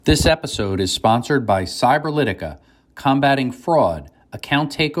This episode is sponsored by Cyberlytica, combating fraud,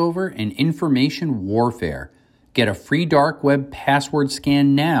 account takeover, and information warfare. Get a free dark web password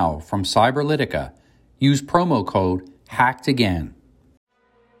scan now from Cyberlytica. Use promo code HACKEDAGAIN.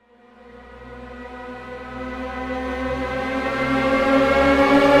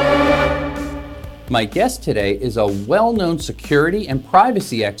 My guest today is a well-known security and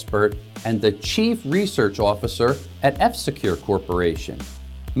privacy expert and the Chief Research Officer at F-Secure Corporation.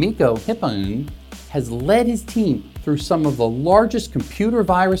 Mikko Hyppönen has led his team through some of the largest computer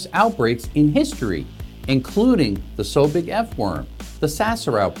virus outbreaks in history, including the SOBIG-F worm, the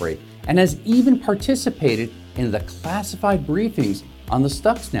Sasser outbreak, and has even participated in the classified briefings on the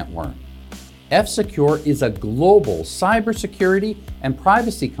Stuxnet worm. F-Secure is a global cybersecurity and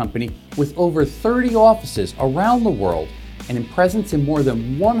privacy company with over 30 offices around the world and in presence in more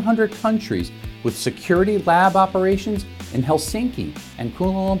than 100 countries, with security lab operations in Helsinki and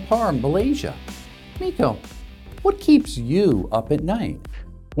Kuala Lumpur, Malaysia. Mikko, what keeps you up at night?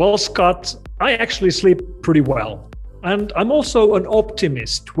 Well, Scott, I actually sleep pretty well. And I'm also an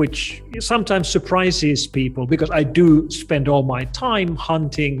optimist, which sometimes surprises people because I do spend all my time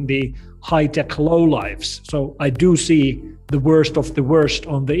hunting the high-tech lowlifes. So I do see the worst of the worst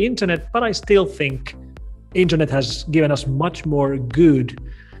on the internet, but I still think internet has given us much more good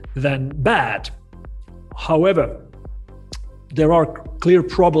than bad. However, there are clear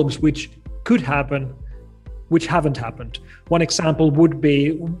problems which could happen, which haven't happened. One example would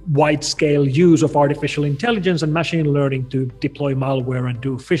be wide-scale use of artificial intelligence and machine learning to deploy malware and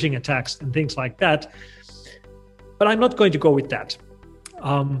do phishing attacks and things like that. But I'm not going to go with that.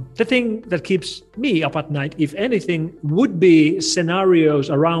 The thing that keeps me up at night, if anything, would be scenarios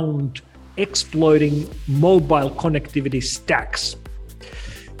around exploiting mobile connectivity stacks.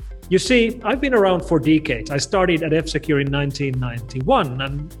 You see, I've been around for decades. I started at F-Secure in 1991,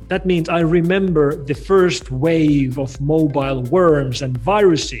 and that means I remember the first wave of mobile worms and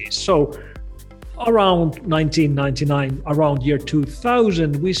viruses. So around 1999, around year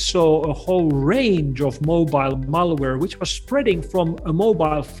 2000, we saw a whole range of mobile malware, which was spreading from a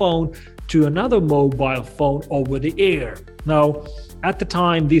mobile phone to another mobile phone over the air. Now, at the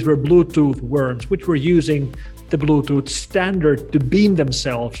time, these were Bluetooth worms, which were using the Bluetooth standard to beam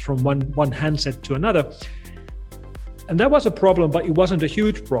themselves from one handset to another. And that was a problem, but it wasn't a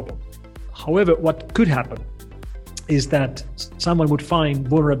huge problem. However, what could happen is that someone would find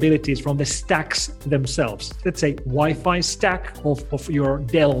vulnerabilities from the stacks themselves. Let's say Wi-Fi stack of your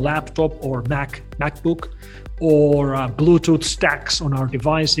Dell laptop or MacBook, or Bluetooth stacks on our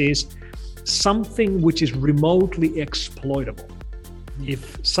devices, something which is remotely exploitable.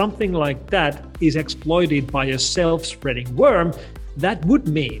 If something like that is exploited by a self-spreading worm, that would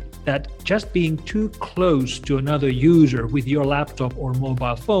mean that just being too close to another user with your laptop or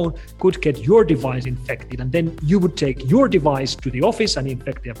mobile phone could get your device infected. And then you would take your device to the office and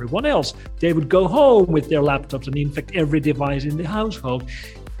infect everyone else. They would go home with their laptops and infect every device in the household.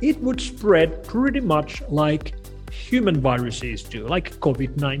 It would spread pretty much like human viruses do, like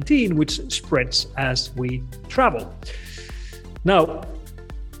COVID-19, which spreads as we travel. Now,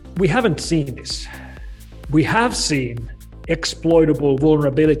 we haven't seen this. We have seen exploitable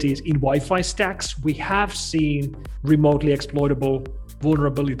vulnerabilities in Wi-Fi stacks. We have seen remotely exploitable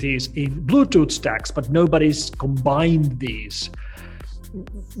vulnerabilities in Bluetooth stacks, but nobody's combined these.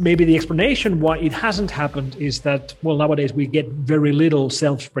 Maybe the explanation why it hasn't happened is that, well, nowadays we get very little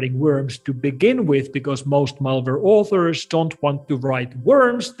self-spreading worms to begin with because most malware authors don't want to write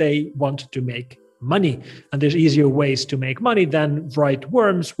worms, they want to make money. And there's easier ways to make money than write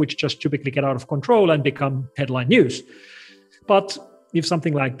worms, which just typically get out of control and become headline news. But if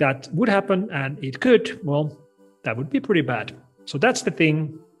something like that would happen, and it could, well, that would be pretty bad. So that's the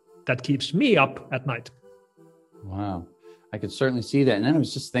thing that keeps me up at night. Wow. I could certainly see that. And then I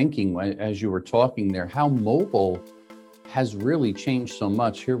was just thinking, as you were talking there, how mobile has really changed so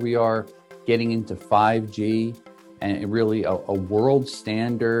much. Here we are getting into 5G, and it really a world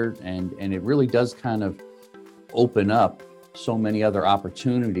standard, and it really does kind of open up so many other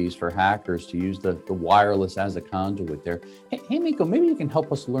opportunities for hackers to use the wireless as a conduit there. Hey, Mikko, maybe you can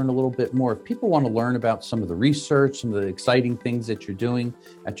help us learn a little bit more. If people want to learn about some of the research, some of the exciting things that you're doing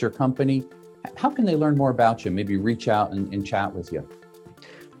at your company, how can they learn more about you? Maybe reach out and chat with you.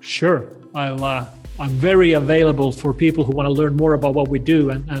 Sure. I'm very available for people who want to learn more about what we do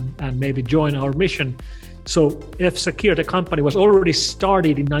and maybe join our mission. So F-Secure, the company, was already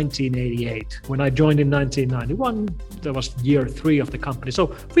started in 1988. When I joined in 1991, that was year 3 of the company.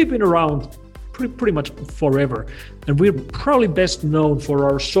 So we've been around pretty much forever. And we're probably best known for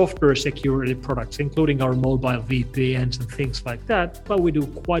our software security products, including our mobile VPNs and things like that. But we do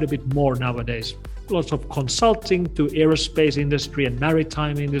quite a bit more nowadays. Lots of consulting to aerospace industry and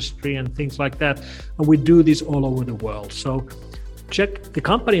maritime industry and things like that. And we do this all over the world. So check the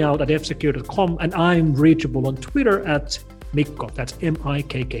company out at fsecure.com, and I'm reachable on Twitter at Mikko. That's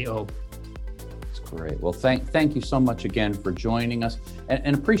Mikko. Great. Well, thank you so much again for joining us,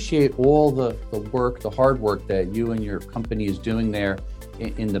 and appreciate all the work, the hard work that you and your company is doing there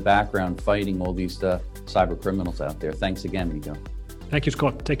in the background, fighting all these cyber criminals out there. Thanks again, Mikko. Thank you,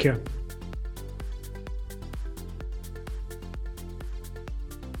 Scott. Take care.